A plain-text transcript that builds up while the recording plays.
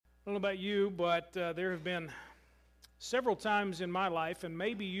don't know about you, but there have been several times in my life, and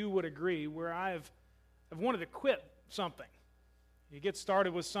maybe you would agree, where I've wanted to quit something. You get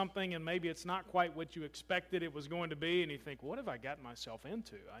started with something, and maybe it's not quite what you expected it was going to be, and you think, what have I gotten myself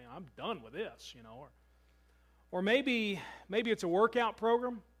into? I'm done with this, Or maybe it's a workout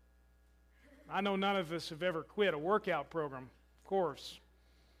program. I know none of us have ever quit a workout program, of course.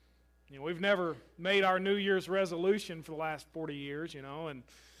 We've never made our New Year's resolution for the last 40 years, and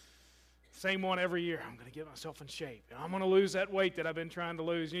same one every year. I'm going to get myself in shape. I'm going to lose that weight that I've been trying to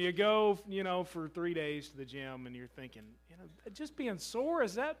lose. And you go, for 3 days to the gym, and you're thinking, just being sore,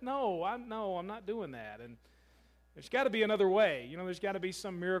 is that? No, I'm not doing that. And there's got to be another way. There's got to be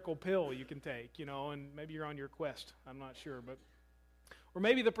some miracle pill you can take, and maybe you're on your quest. I'm not sure. Or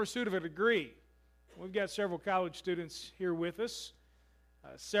maybe the pursuit of a degree. We've got several college students here with us.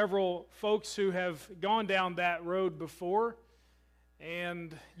 Several folks who have gone down that road before,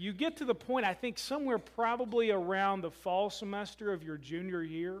 and you get to the point, I think, somewhere probably around the fall semester of your junior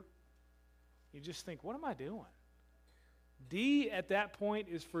year, you just think, what am I doing? D at that point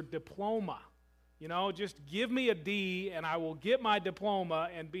is for diploma. Just give me a D and I will get my diploma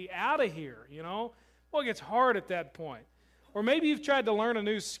and be out of here, Well, it gets hard at that point. Or maybe you've tried to learn a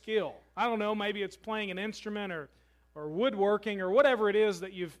new skill. I don't know, maybe it's playing an instrument or woodworking or whatever it is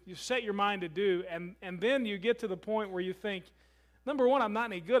that you've set your mind to do, and then you get to the point where you think, number one, I'm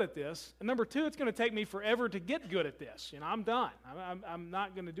not any good at this, and number two, it's going to take me forever to get good at this. I'm done. I'm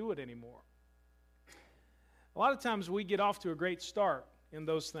not going to do it anymore. A lot of times we get off to a great start in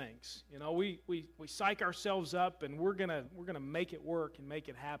those things. We psych ourselves up, and we're gonna make it work and make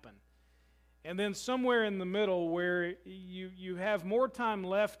it happen. And then somewhere in the middle where you have more time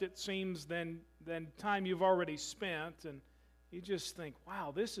left, it seems, than time you've already spent, and you just think,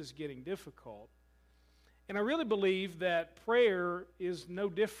 wow, this is getting difficult. And I really believe that prayer is no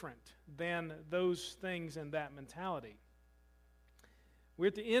different than those things and that mentality. We're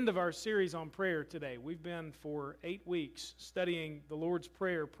at the end of our series on prayer today. We've been for 8 weeks studying the Lord's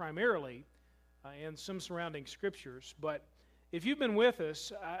Prayer primarily and some surrounding scriptures, but if you've been with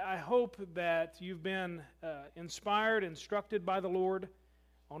us, I hope that you've been inspired, instructed by the Lord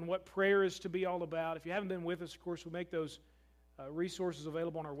on what prayer is to be all about. If you haven't been with us, of course, we make those resources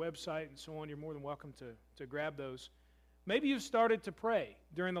available on our website and so on. You're more than welcome to grab those. Maybe you've started to pray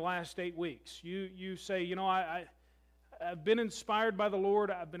during the last 8 weeks. You say, I've been inspired by the Lord.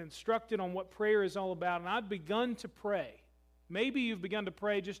 I've been instructed on what prayer is all about, and I've begun to pray. Maybe you've begun to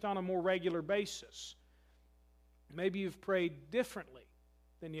pray just on a more regular basis. Maybe you've prayed differently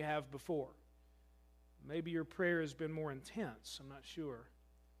than you have before. Maybe your prayer has been more intense. I'm not sure.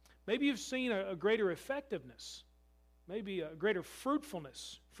 Maybe you've seen a greater effectiveness, maybe a greater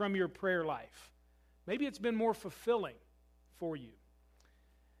fruitfulness from your prayer life. Maybe it's been more fulfilling for you.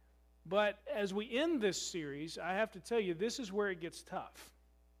 But as we end this series, I have to tell you, this is where it gets tough.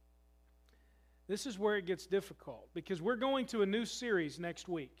 This is where it gets difficult, because we're going to a new series next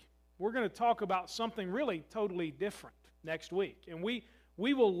week. We're going to talk about something really totally different next week. And we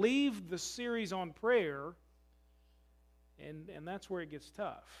will leave the series on prayer, and that's where it gets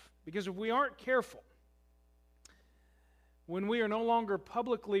tough. Because if we aren't careful, when we are no longer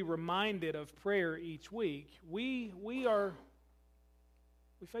publicly reminded of prayer each week, we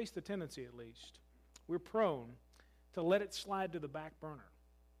face the tendency, at least, we're prone to let it slide to the back burner.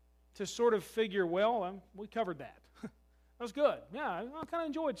 To sort of figure, well, we covered that. That was good. Yeah, I kind of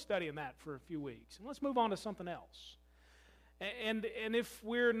enjoyed studying that for a few weeks. And let's move on to something else. And if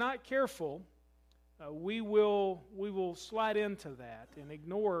we're not careful, we will slide into that and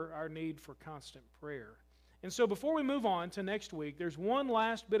ignore our need for constant prayer. And so before we move on to next week, there's one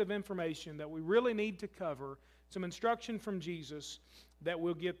last bit of information that we really need to cover, some instruction from Jesus that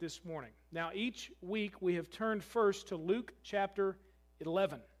we'll get this morning. Now, each week we have turned first to Luke chapter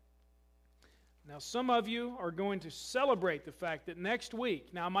 11. Now, some of you are going to celebrate the fact that next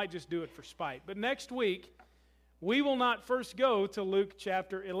week, now I might just do it for spite, but next week we will not first go to Luke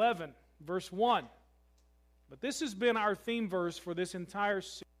chapter 11, verse 1. But this has been our theme verse for this entire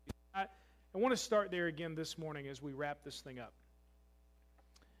series. I want to start there again this morning as we wrap this thing up.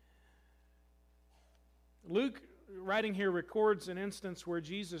 Luke, writing here, records an instance where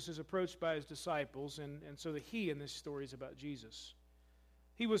Jesus is approached by his disciples, and so the he in this story is about Jesus.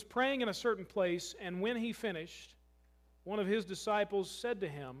 He was praying in a certain place, and when he finished, one of his disciples said to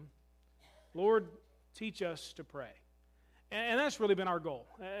him, Lord, teach us to pray. And that's really been our goal.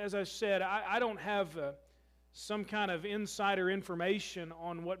 As I said, I don't have some kind of insider information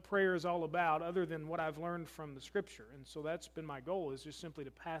on what prayer is all about other than what I've learned from the Scripture. And so that's been my goal, is just simply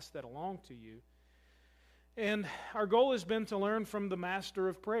to pass that along to you. And our goal has been to learn from the master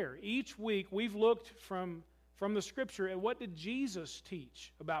of prayer. Each week we've looked from the Scripture at what did Jesus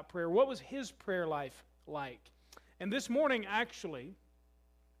teach about prayer? What was his prayer life like? And this morning, actually,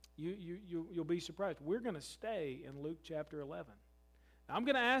 you'll be surprised. We're going to stay in Luke chapter 11. Now, I'm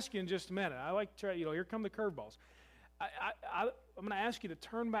going to ask you in just a minute. I like to try, here come the curveballs. I'm going to ask you to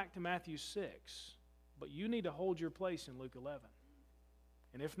turn back to Matthew 6, but you need to hold your place in Luke 11.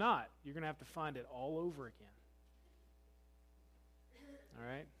 And if not, you're going to have to find it all over again. All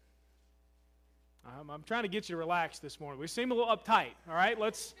right? I'm trying to get you to relax this morning. We seem a little uptight. All right?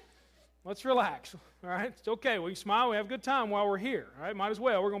 Let's relax. All right? It's okay. We can smile. We have a good time while we're here. All right? Might as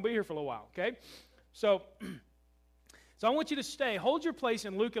well. We're going to be here for a little while. Okay? So I want you to stay. Hold your place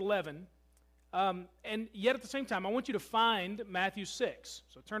in Luke 11. And yet at the same time, I want you to find Matthew 6.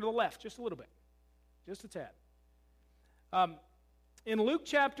 So turn to the left just a little bit. Just a tad. In Luke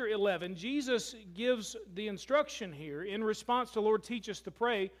chapter 11, Jesus gives the instruction here in response to Lord, teach us to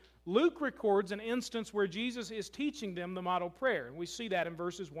pray. Luke records an instance where Jesus is teaching them the model prayer, and we see that in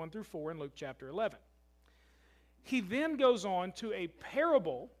verses 1 through 4 in Luke chapter 11. He then goes on to a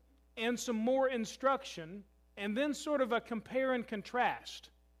parable and some more instruction, and then sort of a compare and contrast.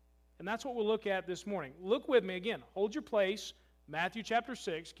 And that's what we'll look at this morning. Look with me again. Hold your place, Matthew chapter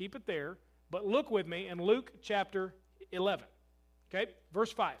 6, keep it there, but look with me in Luke chapter 11. Okay,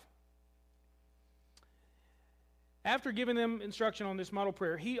 verse 5. After giving them instruction on this model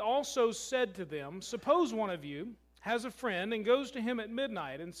prayer, he also said to them, suppose one of you has a friend and goes to him at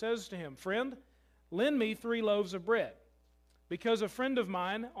midnight and says to him, friend, lend me 3 loaves of bread, because a friend of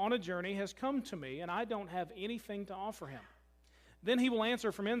mine on a journey has come to me and I don't have anything to offer him. Then he will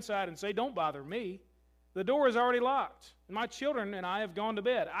answer from inside and say, don't bother me. The door is already locked, and my children and I have gone to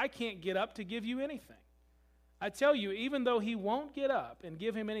bed. I can't get up to give you anything. I tell you, even though he won't get up and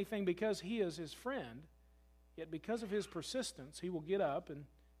give him anything because he is his friend, yet because of his persistence, he will get up and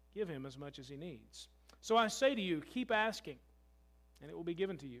give him as much as he needs. So I say to you, keep asking, and it will be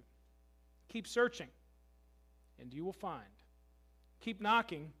given to you. Keep searching, and you will find. Keep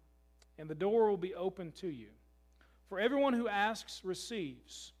knocking, and the door will be opened to you. For everyone who asks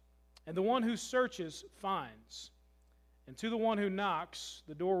receives, and the one who searches finds. And to the one who knocks,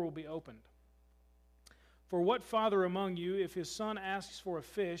 the door will be opened. For what father among you, if his son asks for a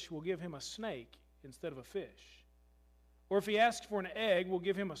fish, will give him a snake instead of a fish? Or if he asks for an egg, will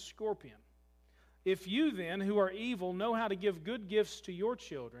give him a scorpion? If you then, who are evil, know how to give good gifts to your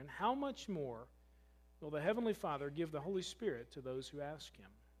children, how much more will the Heavenly Father give the Holy Spirit to those who ask him?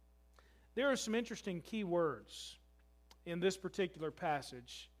 There are some interesting key words in this particular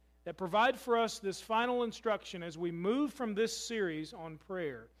passage that provide for us this final instruction as we move from this series on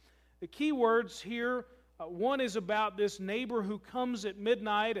prayer. The key words here, one is about this neighbor who comes at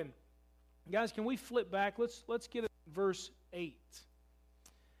midnight. And guys, can we flip back? Let's get at verse 8.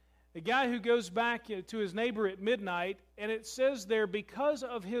 The guy who goes back to his neighbor at midnight, and it says there, because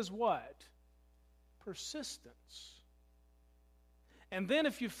of his what? Persistence. And then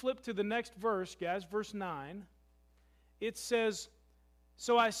if you flip to the next verse, guys, verse 9, it says,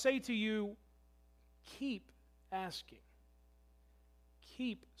 so I say to you, keep asking,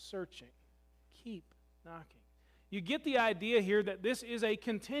 keep searching, keep knocking. You get the idea here that this is a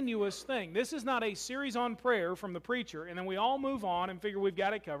continuous thing. This is not a series on prayer from the preacher, and then we all move on and figure we've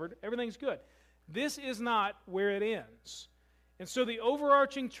got it covered. Everything's good. This is not where it ends. And so the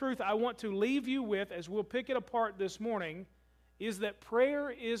overarching truth I want to leave you with, as we'll pick it apart this morning, is that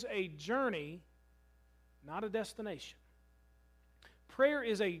prayer is a journey, not a destination. Prayer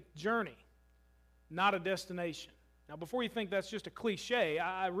is a journey, not a destination. Now, before you think that's just a cliche,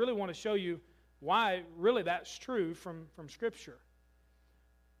 I really want to show you why really that's true from Scripture.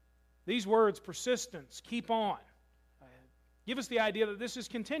 These words, persistence, keep on, give us the idea that this is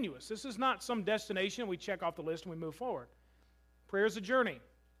continuous. This is not some destination we check off the list and we move forward. Prayer is a journey,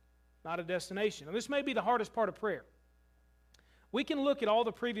 not a destination. And this may be the hardest part of prayer. We can look at all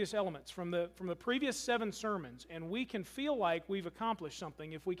the previous elements from the previous 7 sermons, and we can feel like we've accomplished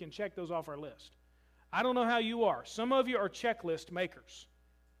something if we can check those off our list. I don't know how you are. Some of you are checklist makers.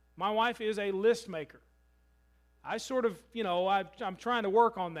 My wife is a list maker. I sort of, I'm trying to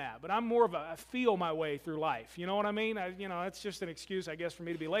work on that, but I'm more of I feel my way through life. You know what I mean? That's just an excuse, I guess, for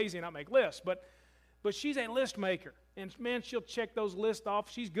me to be lazy and not make lists. But she's a list maker, and man, she'll check those lists off.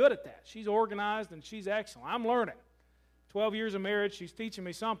 She's good at that. She's organized, and she's excellent. I'm learning. 12 years of marriage, she's teaching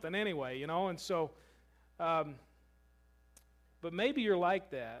me something anyway, and so, but maybe you're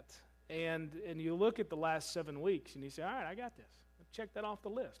like that, and you look at the last 7 weeks, and you say, all right, I got this. Check that off the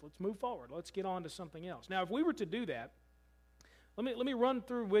list. Let's move forward. Let's get on to something else. Now, if we were to do that, let me run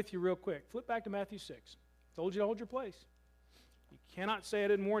through with you real quick. Flip back to Matthew 6. Told you to hold your place. You cannot say I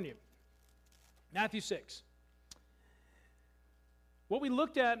didn't warn you. Matthew 6. What we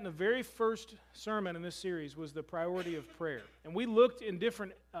looked at in the very first sermon in this series was the priority of prayer. And we looked in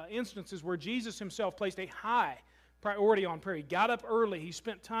different instances where Jesus himself placed a high priority on prayer. He got up early. He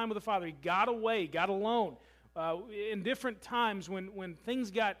spent time with the Father. He got away, got alone. In different times when things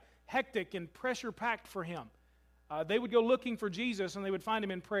got hectic and pressure-packed for him, they would go looking for Jesus and they would find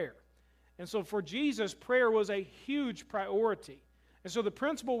him in prayer. And so for Jesus, prayer was a huge priority. And so the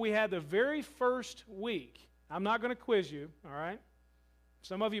principle we had the very first week, I'm not going to quiz you, all right?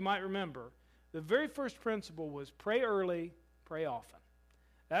 Some of you might remember. The very first principle was pray early, pray often.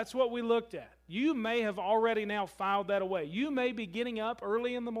 That's what we looked at. You may have already now filed that away. You may be getting up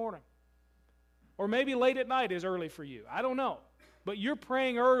early in the morning. Or maybe late at night is early for you. I don't know. But you're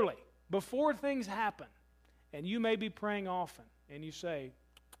praying early, before things happen. And you may be praying often. And you say,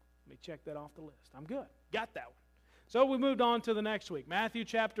 let me check that off the list. I'm good. Got that one. So we moved on to the next week. Matthew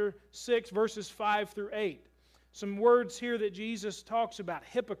chapter 6, verses 5 through 8. Some words here that Jesus talks about.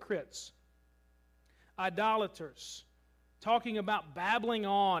 Hypocrites, idolaters, talking about babbling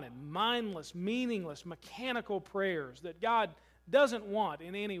on and mindless, meaningless, mechanical prayers that God doesn't want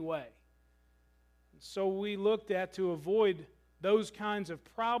in any way. So we looked at, to avoid those kinds of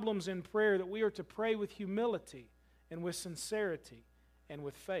problems in prayer, that we are to pray with humility and with sincerity and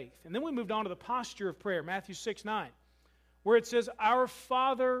with faith. And then we moved on to the posture of prayer, Matthew 6:9, where it says, Our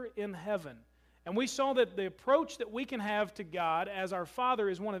Father in heaven. And we saw that the approach that we can have to God as our Father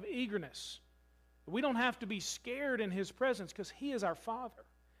is one of eagerness. We don't have to be scared in His presence because He is our Father.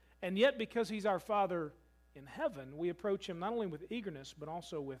 And yet, because He's our Father in heaven, we approach Him not only with eagerness, but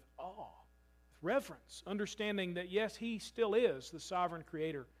also with awe, with reverence, understanding that, yes, He still is the sovereign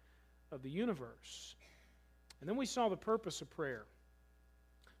creator of the universe. And then we saw the purpose of prayer,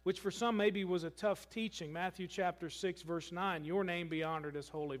 which for some maybe was a tough teaching. Matthew chapter 6, verse 9, Your name be honored as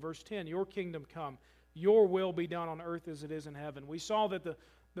holy. Verse 10, Your kingdom come, Your will be done on earth as it is in heaven. We saw that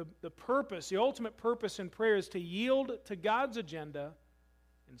the purpose, the ultimate purpose in prayer is to yield to God's agenda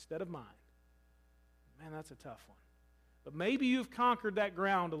instead of mine. Man, that's a tough one. But maybe you've conquered that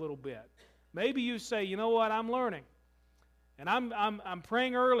ground a little bit. Maybe you say, you know what, I'm learning. And I'm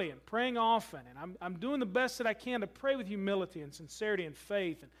praying early and praying often, and I'm doing the best that I can to pray with humility and sincerity and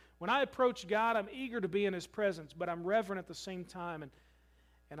faith. And when I approach God, I'm eager to be in His presence, but I'm reverent at the same time,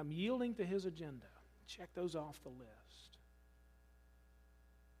 and I'm yielding to His agenda. Check those off the list.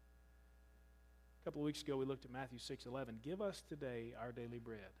 A couple of weeks ago, we looked at Matthew 6:11. Give us today our daily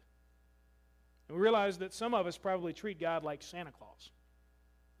bread. And we realized that some of us probably treat God like Santa Claus.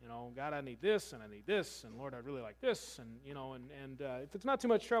 You know, God, I need this, and I need this, and Lord, I'd really like this, and, you know, and if it's not too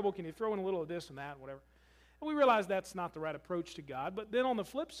much trouble, can you throw in a little of this and that, and whatever. And we realize that's not the right approach to God. But then on the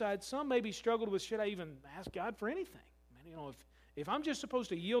flip side, some maybe struggled with, should I even ask God for anything? Man, you know, if I'm just supposed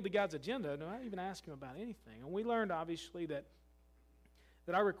to yield to God's agenda, do I even ask Him about anything? And we learned, obviously, that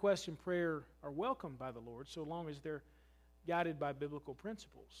our requests in prayer are welcomed by the Lord, so long as they're guided by biblical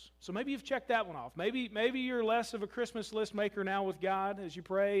principles. So maybe you've checked that one off. Maybe you're less of a Christmas list maker now with God as you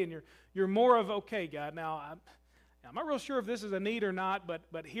pray, and you're more of, okay, God, now I'm not real sure if this is a need or not,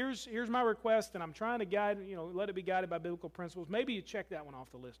 but here's my request, and I'm trying to guide, let it be guided by biblical principles. Maybe you check that one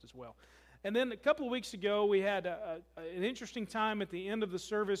off the list as well. And then a couple of weeks ago, we had an interesting time at the end of the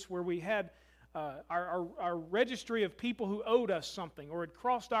service where we had our registry of people who owed us something or had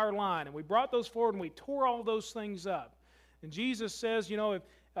crossed our line, and we brought those forward and we tore all those things up. And Jesus says,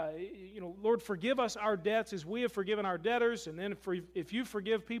 Lord, forgive us our debts as we have forgiven our debtors. And then if you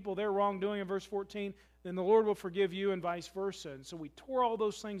forgive people their wrongdoing in verse 14, then the Lord will forgive you, and vice versa. And so we tore all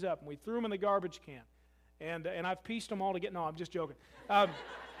those things up and we threw them in the garbage can. And I've pieced them all together. No, I'm just joking.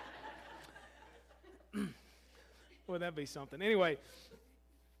 Would that be something? Anyway,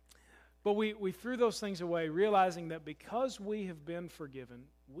 but we threw those things away, realizing that because we have been forgiven,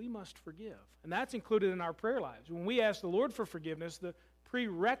 we must forgive. And that's included in our prayer lives. When we ask the Lord for forgiveness, the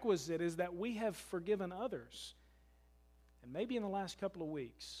prerequisite is that we have forgiven others. And maybe in the last couple of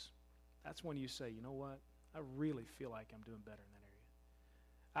weeks, that's when you say, you know what? I really feel like I'm doing better in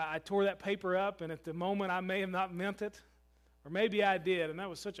that area. I tore that paper up, and at the moment I may have not meant it, or maybe I did, and that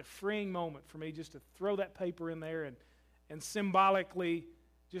was such a freeing moment for me just to throw that paper in there and symbolically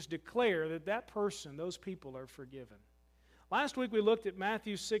just declare that person, those people are forgiven. Last week we looked at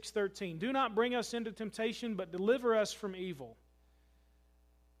Matthew 6:13. Do not bring us into temptation, but deliver us from evil.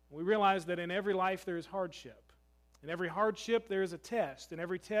 We realize that in every life there is hardship. In every hardship there is a test. In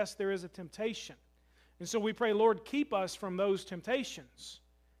every test there is a temptation. And so we pray, Lord, keep us from those temptations.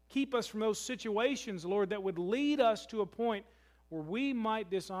 Keep us from those situations, Lord, that would lead us to a point where we might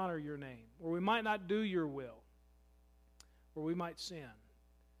dishonor your name, where we might not do your will, where we might sin.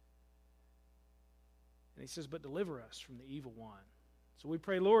 And he says, but deliver us from the evil one. So we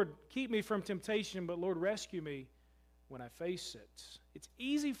pray, Lord, keep me from temptation, but Lord, rescue me when I face it. It's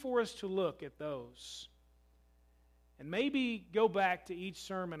easy for us to look at those and maybe go back to each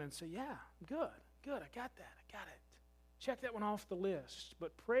sermon and say, yeah, good, I got that, I got it. Check that one off the list.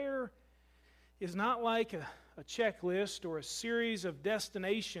 But prayer is not like a checklist or a series of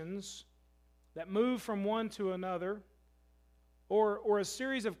destinations that move from one to another, or a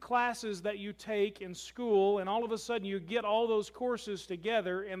series of classes that you take in school, and all of a sudden you get all those courses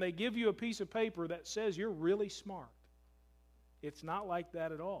together and they give you a piece of paper that says you're really smart. It's not like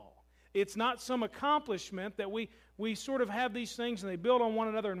that at all. It's not some accomplishment that we sort of have these things and they build on one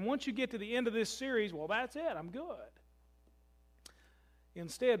another, and once you get to the end of this series, well, that's it, I'm good.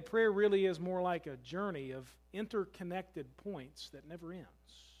 Instead, prayer really is more like a journey of interconnected points that never ends.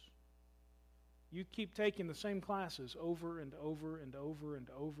 You keep taking the same classes over and over and over and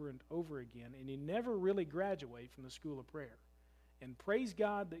over and over again, and you never really graduate from the school of prayer. And praise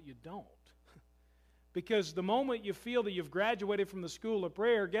God that you don't. Because the moment you feel that you've graduated from the school of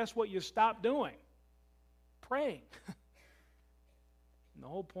prayer, guess what you stop doing? Praying. And the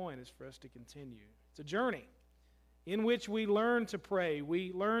whole point is for us to continue. It's a journey in which we learn to pray,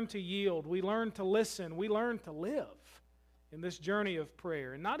 we learn to yield, we learn to listen, we learn to live in this journey of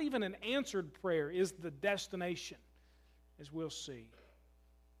prayer. And not even an answered prayer is the destination, as we'll see.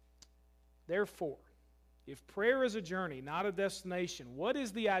 Therefore, if prayer is a journey, not a destination, what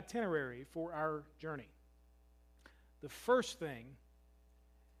is the itinerary for our journey? The first thing,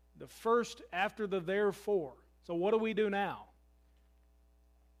 after the therefore. So what do we do now?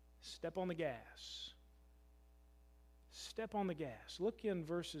 Step on the gas. Step on the gas. Look in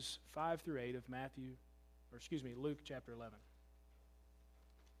verses 5 through 8 of Luke chapter 11.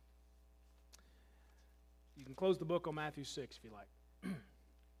 You can close the book on Matthew 6 if you like.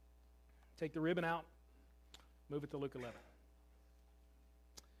 Take the ribbon out, move it to Luke 11.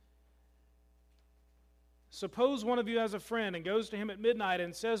 Suppose one of you has a friend and goes to him at midnight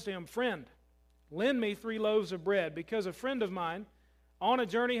and says to him, "Friend, lend me 3 loaves of bread, because a friend of mine on a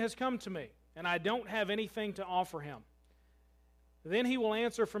journey has come to me, and I don't have anything to offer him." Then he will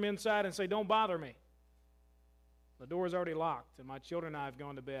answer from inside and say, "Don't bother me. The door is already locked, and my children and I have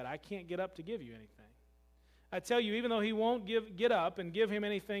gone to bed. I can't get up to give you anything." I tell you, even though he won't get up and give him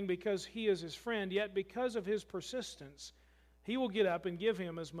anything because he is his friend, yet because of his persistence, he will get up and give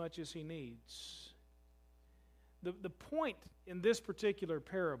him as much as he needs. The point in this particular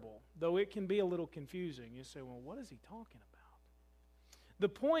parable, though it can be a little confusing, you say, well, what is he talking about? The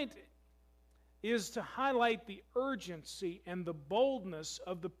point is to highlight the urgency and the boldness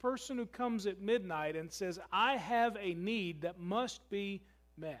of the person who comes at midnight and says, I have a need that must be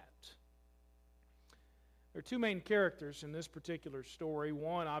met. There are 2 main characters in this particular story.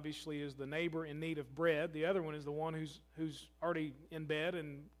 One, obviously, is the neighbor in need of bread. The other one is the one who's already in bed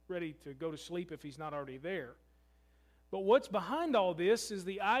and ready to go to sleep if he's not already there. But what's behind all this is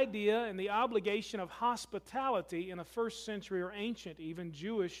the idea and the obligation of hospitality in a first century or ancient, even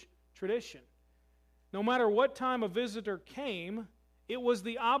Jewish tradition. No matter what time a visitor came, it was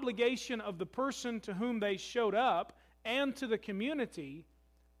the obligation of the person to whom they showed up and to the community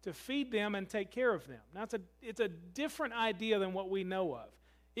to feed them and take care of them. Now, it's a different idea than what we know of.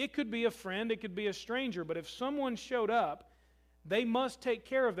 It could be a friend, it could be a stranger, but if someone showed up, they must take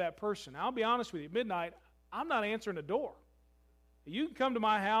care of that person. Now, I'll be honest with you, at midnight, I'm not answering the door. You can come to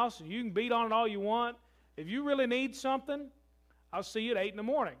my house and you can beat on it all you want. If you really need something, I'll see you at 8 in the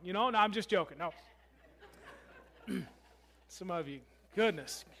morning. You know, no, I'm just joking. No. Some of you,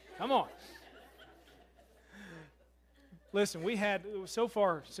 goodness, come on. Listen, we had, so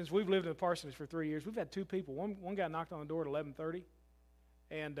far, since we've lived in the parsonage for 3 years, we've had 2 people. One guy knocked on the door at 11:30,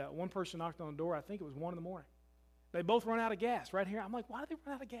 and one person knocked on the door, I think it was 1 in the morning. They both run out of gas right here. I'm like, why do they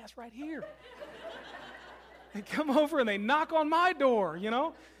run out of gas right here? They come over and they knock on my door, you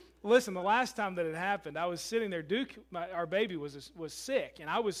know. Listen, the last time that it happened, I was sitting there. Duke, our baby, was sick, and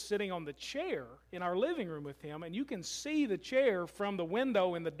I was sitting on the chair in our living room with him, and you can see the chair from the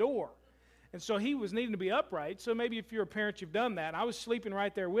window in the door. And so he was needing to be upright, so maybe if you're a parent, you've done that. And I was sleeping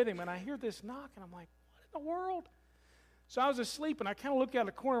right there with him, and I hear this knock, and I'm like, what in the world? So I was asleep, and I kind of look out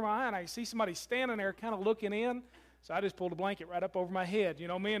the corner of my eye, and I see somebody standing there kind of looking in. So I just pulled a blanket right up over my head. You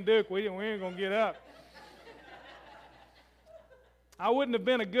know, me and Duke, we ain't going to get up. I wouldn't have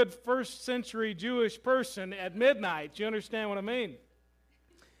been a good first century Jewish person at midnight. You understand what I mean?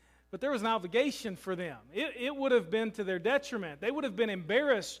 But there was an obligation for them. It would have been to their detriment. They would have been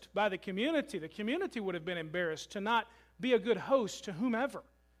embarrassed by the community. The community would have been embarrassed to not be a good host to whomever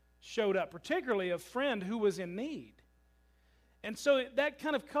showed up, particularly a friend who was in need. And so that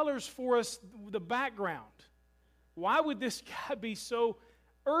kind of colors for us the background. Why would this guy be so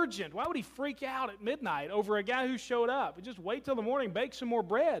urgent? Why would he freak out at midnight over a guy who showed up? Just wait till the morning, bake some more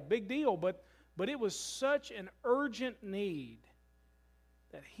bread, big deal. But it was such an urgent need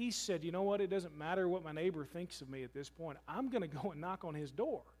that he said, you know what, it doesn't matter what my neighbor thinks of me at this point. I'm going to go and knock on his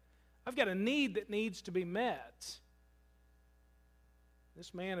door. I've got a need that needs to be met.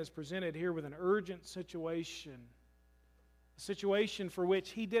 This man is presented here with an urgent situation, a situation for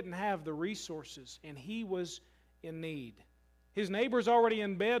which he didn't have the resources, and he was in need. His neighbor's already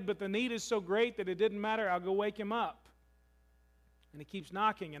in bed, but the need is so great that it didn't matter. I'll go wake him up. And he keeps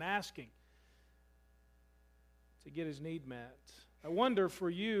knocking and asking to get his need met. I wonder for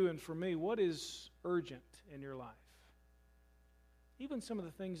you and for me, what is urgent in your life? Even some of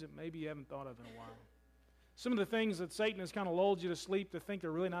the things that maybe you haven't thought of in a while. Some of the things that Satan has kind of lulled you to sleep to think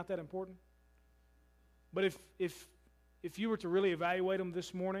they're really not that important. But if you were to really evaluate them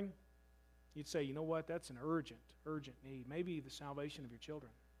this morning, you'd say, you know what, that's an urgent need. Maybe the salvation of your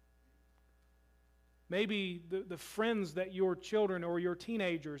children. Maybe the friends that your children or your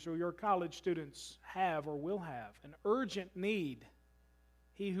teenagers or your college students have or will have. An urgent need.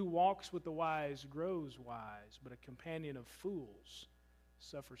 He who walks with the wise grows wise, but a companion of fools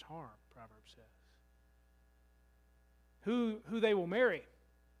suffers harm, Proverbs says. Who they will marry.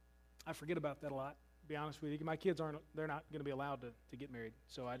 I forget about that a lot, to be honest with you. My kids they're not going to be allowed to get married,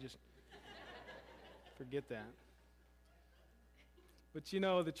 so I just forget that. But you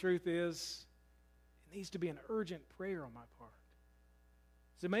know, the truth is, it needs to be an urgent prayer on my part.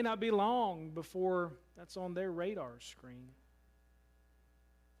 So it may not be long before that's on their radar screen.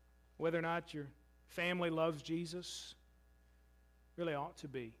 Whether or not your family loves Jesus, really ought to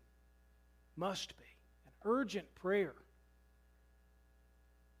be, must be, an urgent prayer.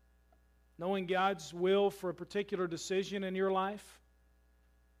 Knowing God's will for a particular decision in your life,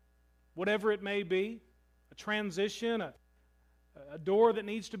 whatever it may be, a transition, a door that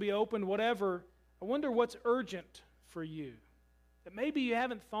needs to be opened, whatever, I wonder what's urgent for you that maybe you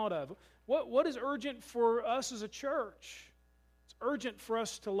haven't thought of. What is urgent for us as a church? It's urgent for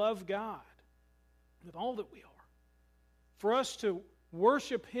us to love God with all that we are, for us to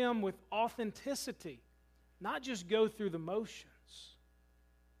worship Him with authenticity, not just go through the motions.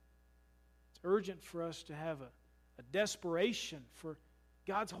 It's urgent for us to have a desperation for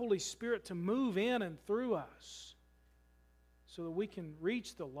God's Holy Spirit to move in and through us so that we can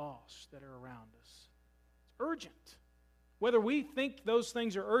reach the lost that are around us. It's urgent. Whether we think those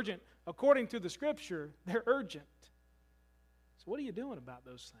things are urgent, according to the Scripture, they're urgent. So what are you doing about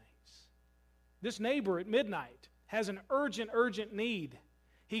those things? This neighbor at midnight has an urgent need.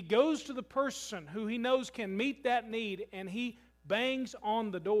 He goes to the person who he knows can meet that need, and he bangs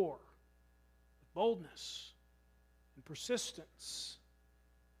on the door with boldness and persistence.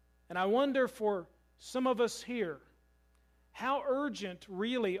 And I wonder for some of us here, how urgent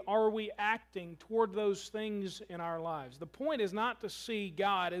really are we acting toward those things in our lives? The point is not to see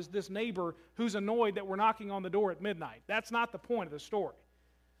God as this neighbor who's annoyed that we're knocking on the door at midnight. That's not the point of the story.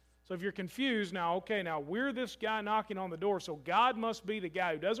 So if you're confused now, we're this guy knocking on the door, so God must be the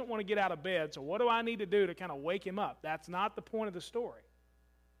guy who doesn't want to get out of bed, so what do I need to do to kind of wake him up? That's not the point of the story.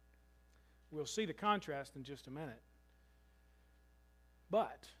 We'll see the contrast in just a minute.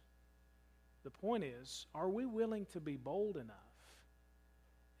 But the point is, are we willing to be bold enough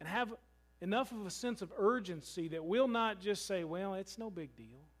and have enough of a sense of urgency that we'll not just say, well, it's no big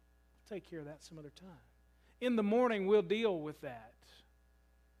deal. We'll take care of that some other time. In the morning, we'll deal with that.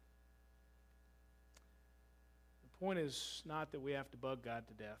 The point is not that we have to bug God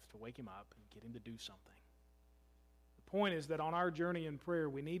to death to wake him up and get him to do something. The point is that on our journey in prayer,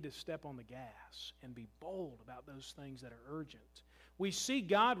 we need to step on the gas and be bold about those things that are urgent. We see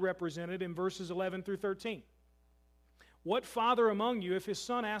God represented in verses 11 through 13. What father among you, if his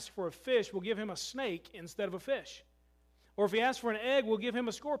son asks for a fish, will give him a snake instead of a fish? Or if he asks for an egg, will give him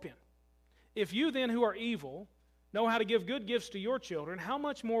a scorpion? If you then, who are evil, know how to give good gifts to your children, how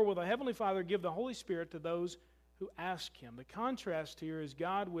much more will the Heavenly Father give the Holy Spirit to those who ask him? The contrast here is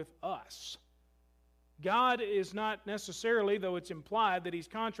God with us. God is not necessarily, though it's implied that he's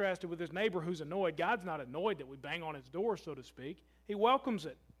contrasted with his neighbor who's annoyed. God's not annoyed that we bang on his door, so to speak. He welcomes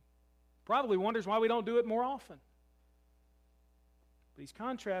it. Probably wonders why we don't do it more often. But he's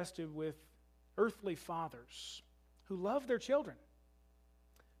contrasted with earthly fathers who love their children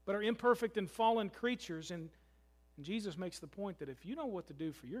but are imperfect and fallen creatures. And Jesus makes the point that if you know what to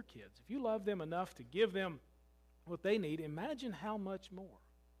do for your kids, if you love them enough to give them what they need, imagine how much more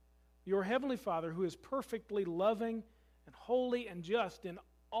your Heavenly Father, who is perfectly loving and holy and just in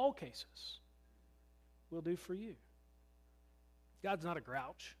all cases will do for you. God's not a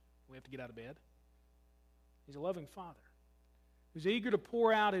grouch. We have to get out of bed. He's a loving Father who's eager to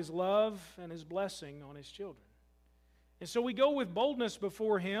pour out His love and His blessing on His children. And so we go with boldness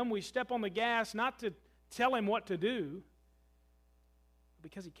before Him. We step on the gas not to tell Him what to do, but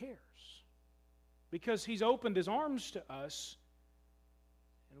because He cares. Because He's opened His arms to us,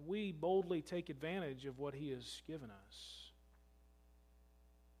 and we boldly take advantage of what He has given us.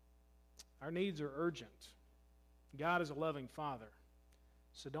 Our needs are urgent. God is a loving Father,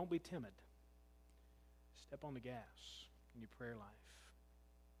 so don't be timid. Step on the gas in your prayer life.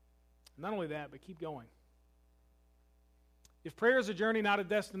 Not only that, but keep going. If prayer is a journey, not a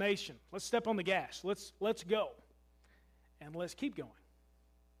destination, let's step on the gas. Let's go. And let's keep going.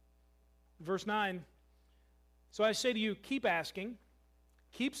 Verse 9, so I say to you, keep asking,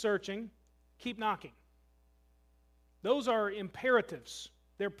 keep searching, keep knocking. Those are imperatives.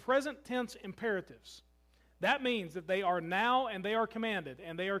 They're present tense imperatives. That means that they are now and they are commanded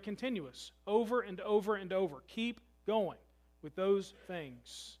and they are continuous over and over and over. Keep going with those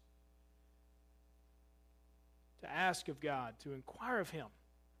things. To ask of God, to inquire of Him.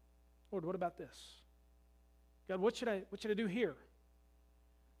 Lord, what about this? God, what should I do here?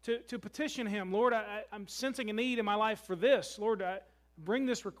 To petition Him, Lord, I'm sensing a need in my life for this. Lord, I bring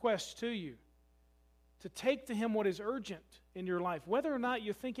this request to you. To take to Him what is urgent in your life. Whether or not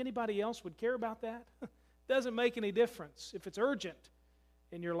you think anybody else would care about that, doesn't make any difference. If it's urgent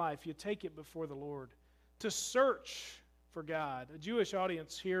in your life, you take it before the Lord. To search for God. A Jewish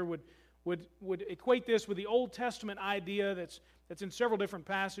audience here would equate this with the Old Testament idea that's in several different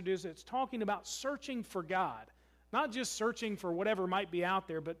passages. It's talking about searching for God. Not just searching for whatever might be out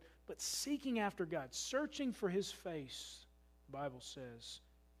there, but seeking after God. Searching for His face, the Bible says.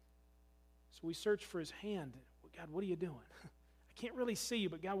 So we search for His hand. God, what are you doing? I can't really see you,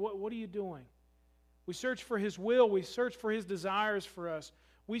 but God, what are you doing? We search for His will. We search for His desires for us.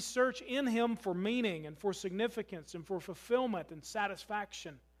 We search in Him for meaning and for significance and for fulfillment and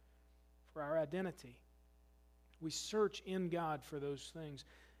satisfaction for our identity. We search in God for those things.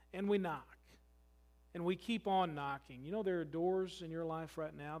 And we knock. And we keep on knocking. You know, there are doors in your life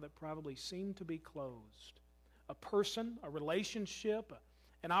right now that probably seem to be closed. A person, a relationship,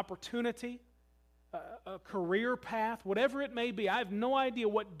 an opportunity, a career path, whatever it may be. I have no idea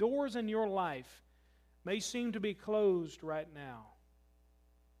what doors in your life may seem to be closed right now.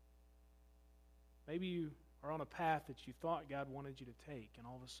 Maybe you are on a path that you thought God wanted you to take, and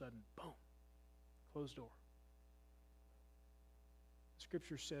all of a sudden, boom, closed door.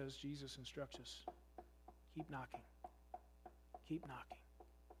 Scripture says, Jesus instructs us, keep knocking, keep knocking,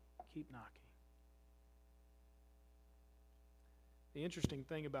 keep knocking. The interesting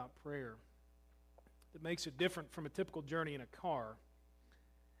thing about prayer that makes it different from a typical journey in a car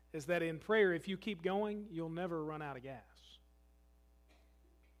is that in prayer, if you keep going, you'll never run out of gas.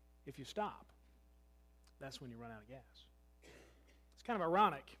 If you stop, that's when you run out of gas. It's kind of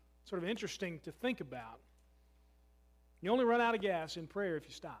ironic, sort of interesting to think about. You only run out of gas in prayer if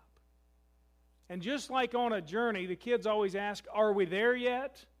you stop. And just like on a journey, the kids always ask, are we there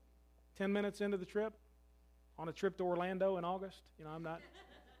yet? 10 minutes into the trip, on a trip to Orlando in August. You know, I'm not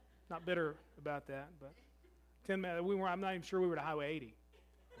bitter about that, but 10 minutes, I'm not even sure we were to Highway 80.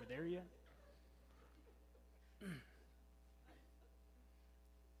 Are we there yet?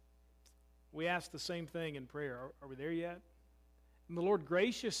 We ask the same thing in prayer. Are we there yet? And the Lord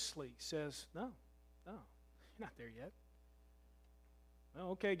graciously says, no, you're not there yet. Well,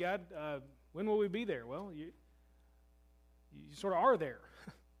 okay, God, when will we be there? Well, you sort of are there.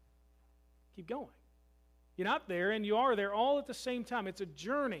 Keep going. You're not there and you are there all at the same time. It's a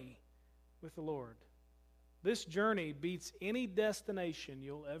journey with the Lord. This journey beats any destination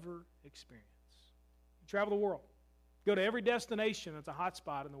you'll ever experience. You travel the world. Go to every destination that's a hot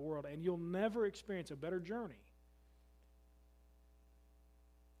spot in the world, and you'll never experience a better journey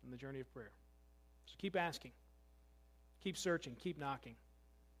than the journey of prayer. So keep asking. Keep searching. Keep knocking.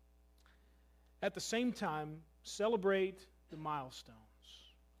 At the same time, celebrate the milestones.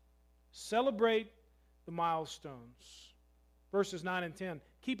 Celebrate the milestones. Verses 9 and 10.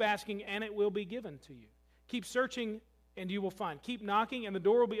 Keep asking, and it will be given to you. Keep searching, and you will find. Keep knocking, and the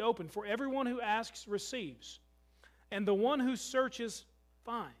door will be open. For everyone who asks receives, and the one who searches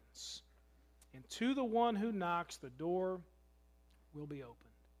finds. And to the one who knocks, the door will be opened.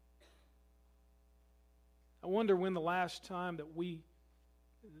 I wonder when the last time that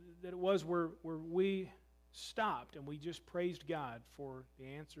it was where we stopped and we just praised God for the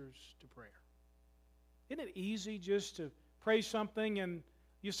answers to prayer. Isn't it easy just to pray something and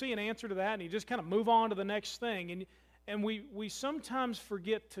you see an answer to that and you just kind of move on to the next thing? And we sometimes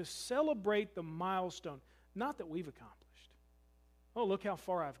forget to celebrate the milestone. Not that we've accomplished. Oh, look how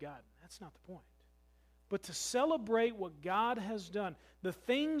far I've gotten. That's not the point. But to celebrate what God has done, the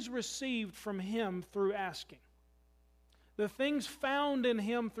things received from Him through asking, the things found in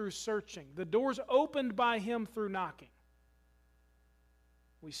Him through searching, the doors opened by Him through knocking.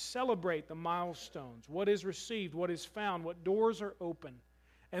 We celebrate the milestones, what is received, what is found, what doors are open.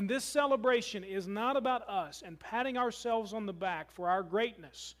 And this celebration is not about us and patting ourselves on the back for our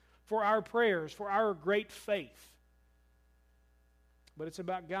greatness, for our prayers, for our great faith. But it's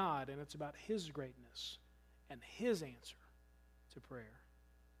about God, and it's about His greatness and His answer to prayer.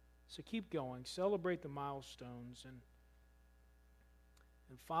 So keep going, celebrate the milestones, and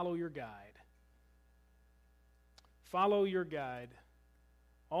follow your guide. Follow your guide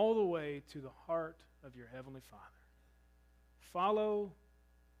all the way to the heart of your Heavenly Father. Follow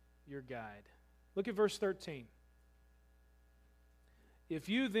your guide. Look at verse 13. If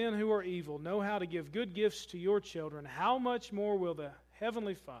you then who are evil know how to give good gifts to your children, how much more will the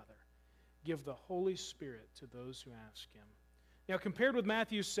Heavenly Father give the Holy Spirit to those who ask Him? Now, compared with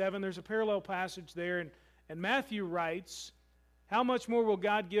Matthew 7, there's a parallel passage there, and Matthew writes, how much more will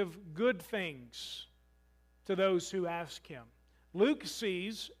God give good things to those who ask Him? Luke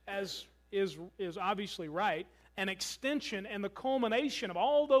sees, as is obviously right, an extension and the culmination of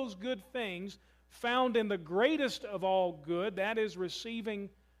all those good things found in the greatest of all good, that is receiving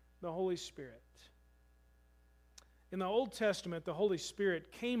the Holy Spirit. In the Old Testament, the Holy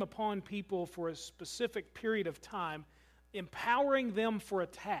Spirit came upon people for a specific period of time, empowering them for a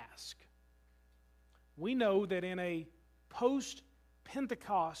task. We know that in a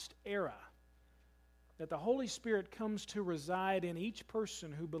post-Pentecost era, that the Holy Spirit comes to reside in each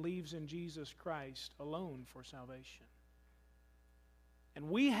person who believes in Jesus Christ alone for salvation. And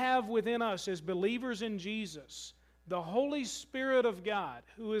we have within us, as believers in Jesus, the Holy Spirit of God,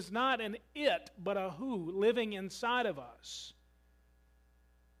 who is not an it, but a who, living inside of us,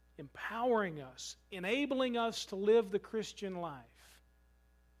 empowering us, enabling us to live the Christian life,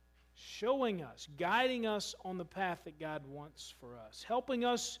 showing us, guiding us on the path that God wants for us, helping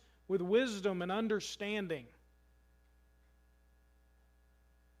us with wisdom and understanding.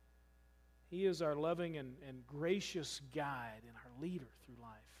 He is our loving and gracious guide and our leader through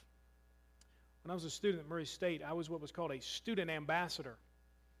life. When I was a student at Murray State, I was what was called a student ambassador.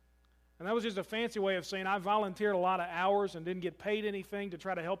 And that was just a fancy way of saying I volunteered a lot of hours and didn't get paid anything to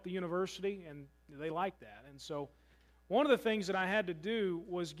try to help the university, and they liked that. And so one of the things that I had to do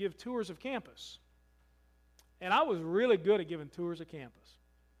was give tours of campus. And I was really good at giving tours of campus.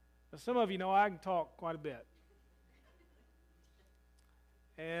 Now, some of you know I can talk quite a bit.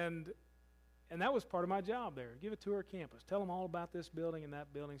 And that was part of my job there, give a tour of campus, tell them all about this building and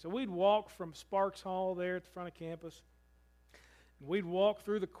that building. So we'd walk from Sparks Hall there at the front of campus, and we'd walk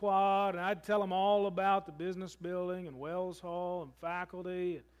through the quad, and I'd tell them all about the business building and Wells Hall and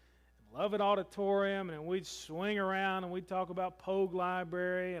faculty and Lovett Auditorium, and we'd swing around and we'd talk about Pogue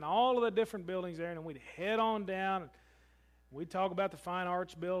Library and all of the different buildings there, and then we'd head on down and we'd talk about the Fine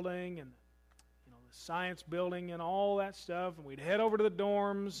Arts Building and the Science Building and all that stuff, and we'd head over to the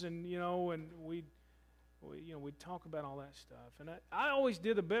dorms and we'd talk about all that stuff. And I always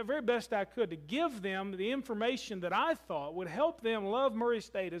did the very best I could to give them the information that I thought would help them love Murray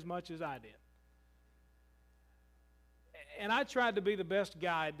State as much as I did. And I tried to be the best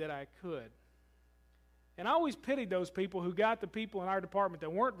guide that I could. And I always pitied those people who got the people in our department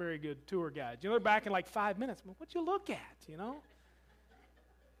that weren't very good tour guides. They're back in like 5 minutes. What'd you look at,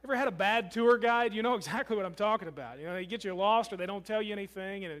 Ever had a bad tour guide? You know exactly what I'm talking about. They get you lost or they don't tell you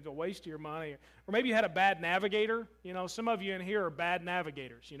anything and it's a waste of your money. Or maybe you had a bad navigator. Some of you in here are bad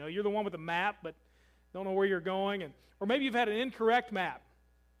navigators. You're the one with the map but don't know where you're going. Or maybe you've had an incorrect map.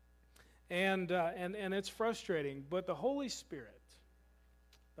 And it's frustrating. But the Holy Spirit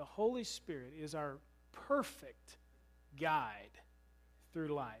is our perfect guide through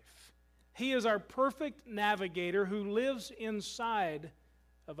life. He is our perfect navigator who lives inside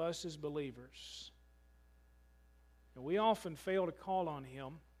of us as believers. And we often fail to call on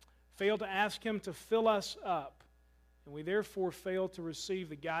Him, fail to ask Him to fill us up, and we therefore fail to receive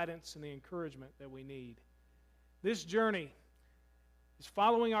the guidance and the encouragement that we need. This journey is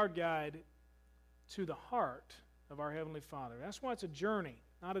following our guide to the heart of our Heavenly Father. That's why it's a journey,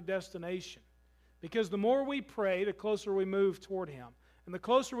 not a destination. Because the more we pray, the closer we move toward Him. And the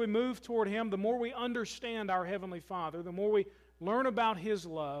closer we move toward Him, the more we understand our Heavenly Father, the more we learn about His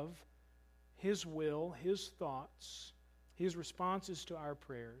love, His will, His thoughts, His responses to our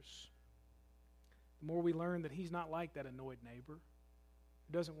prayers. The more we learn that He's not like that annoyed neighbor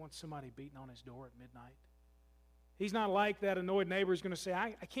who doesn't want somebody beating on his door at midnight. He's not like that annoyed neighbor who's going to say,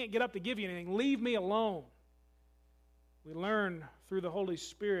 I can't get up to give you anything. Leave me alone. We learn through the Holy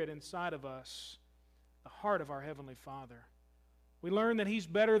Spirit inside of us the heart of our Heavenly Father. We learn that He's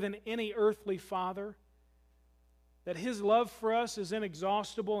better than any earthly father, that His love for us is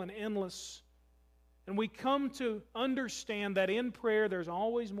inexhaustible and endless. And we come to understand that in prayer there's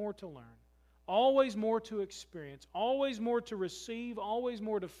always more to learn, always more to experience, always more to receive, always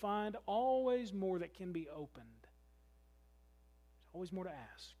more to find, always more that can be opened. There's always more to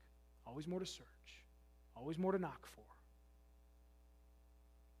ask, always more to search, always more to knock for.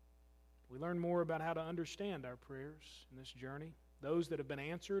 We learn more about how to understand our prayers in this journey, those that have been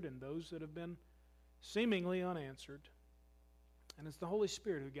answered and those that have been seemingly unanswered. And it's the Holy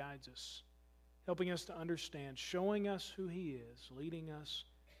Spirit who guides us, helping us to understand, showing us who He is, leading us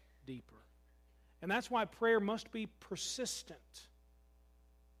deeper. And that's why prayer must be persistent,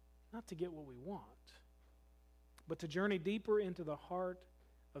 not to get what we want, but to journey deeper into the heart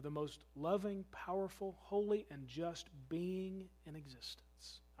of the most loving, powerful, holy, and just being in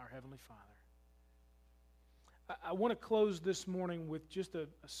existence, our Heavenly Father. I want to close this morning with just a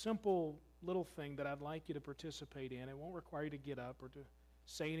simple little thing that I'd like you to participate in. It won't require you to get up or to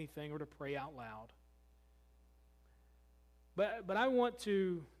say anything or to pray out loud. But I want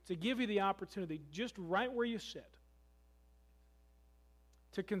to give you the opportunity, just right where you sit,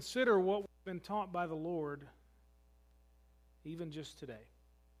 to consider what we've been taught by the Lord, even just today.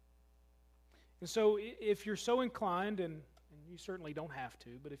 And so if you're so inclined, and you certainly don't have to,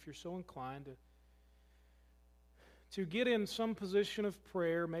 but if you're so inclined to get in some position of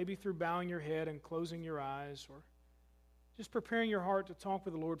prayer, maybe through bowing your head and closing your eyes, or just preparing your heart to talk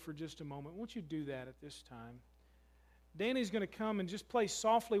with the Lord for just a moment, won't you do that at this time? Danny's going to come and just play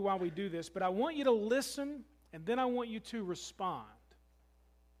softly while we do this, but I want you to listen, and then I want you to respond.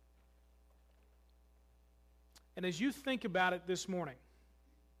 And as you think about it this morning,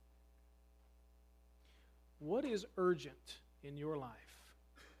 what is urgent in your life?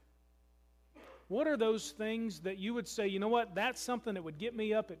 What are those things that you would say, you know what, that's something that would get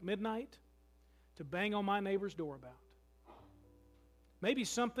me up at midnight to bang on my neighbor's door about? Maybe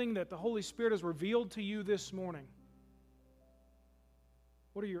something that the Holy Spirit has revealed to you this morning.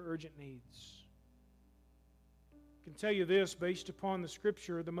 What are your urgent needs? I can tell you this, based upon the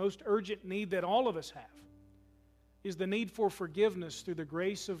Scripture, the most urgent need that all of us have is the need for forgiveness through the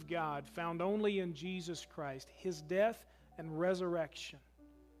grace of God found only in Jesus Christ. His death and resurrection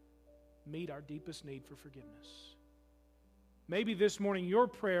meet our deepest need for forgiveness. Maybe this morning your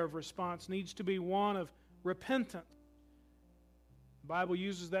prayer of response needs to be one of repentance. The Bible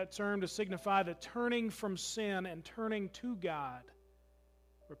uses that term to signify the turning from sin and turning to God.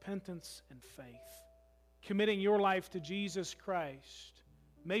 Repentance and faith. Committing your life to Jesus Christ.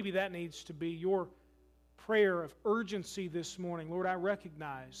 Maybe that needs to be your prayer of urgency this morning. Lord, I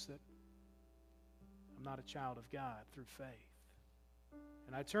recognize that I'm not a child of God through faith.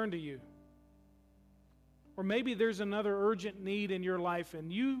 And I turn to you. Or maybe there's another urgent need in your life,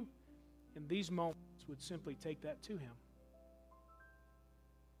 and you, in these moments, would simply take that to Him.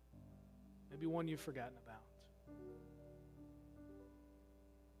 Maybe one you've forgotten about.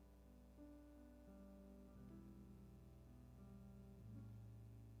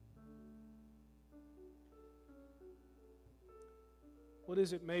 What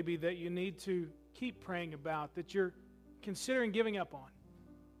is it maybe that you need to keep praying about, that you're considering giving up on?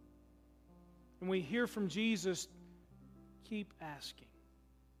 And we hear from Jesus, keep asking,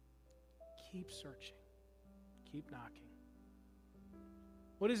 keep searching, keep knocking.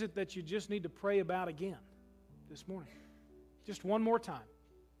 What is it that you just need to pray about again this morning? Just one more time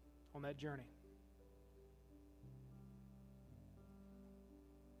on that journey.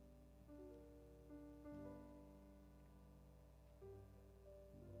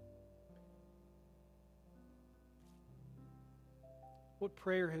 What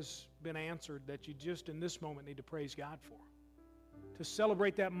prayer has been answered that you just in this moment need to praise God for? To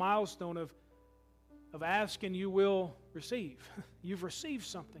celebrate that milestone of ask and you will receive. You've received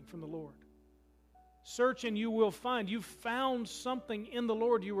something from the Lord. Search and you will find. You've found something in the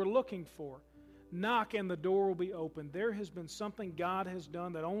Lord you were looking for. Knock and the door will be opened. There has been something God has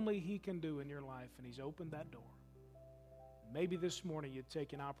done that only He can do in your life, and He's opened that door. Maybe this morning you'd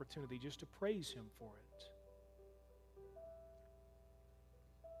take an opportunity just to praise Him for it.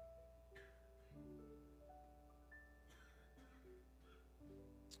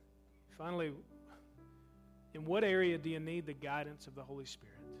 Finally, in what area do you need the guidance of the Holy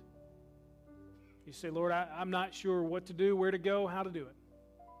Spirit? You say, Lord, I'm not sure what to do, where to go, how to do it.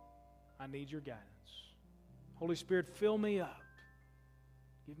 I need your guidance. Holy Spirit, fill me up.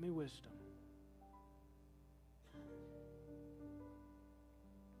 Give me wisdom.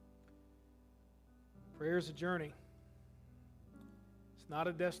 Prayer is a journey. It's not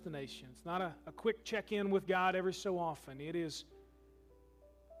a destination. It's not a quick check-in with God every so often. It is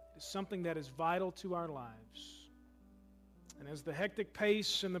something that is vital to our lives. And as the hectic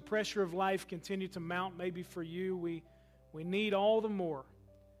pace and the pressure of life continue to mount, maybe for you, we need all the more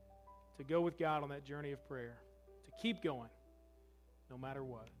to go with God on that journey of prayer, to keep going no matter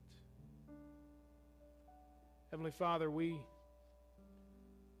what. Heavenly Father, as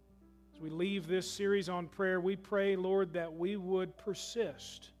we leave this series on prayer, we pray, Lord, that we would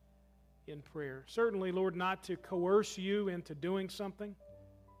persist in prayer. Certainly, Lord, not to coerce you into doing something,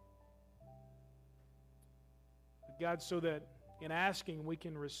 but God, so that in asking we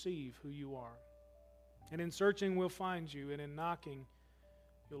can receive who you are. And in searching we'll find you, and in knocking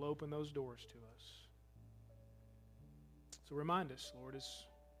you'll open those doors to us. So remind us, Lord, as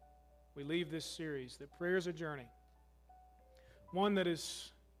we leave this series, that prayer is a journey. One that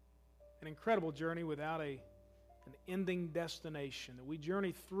is an incredible journey without an ending destination, that we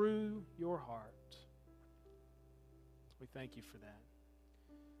journey through your heart. We thank you for that.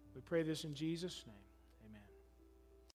 We pray this in Jesus' name.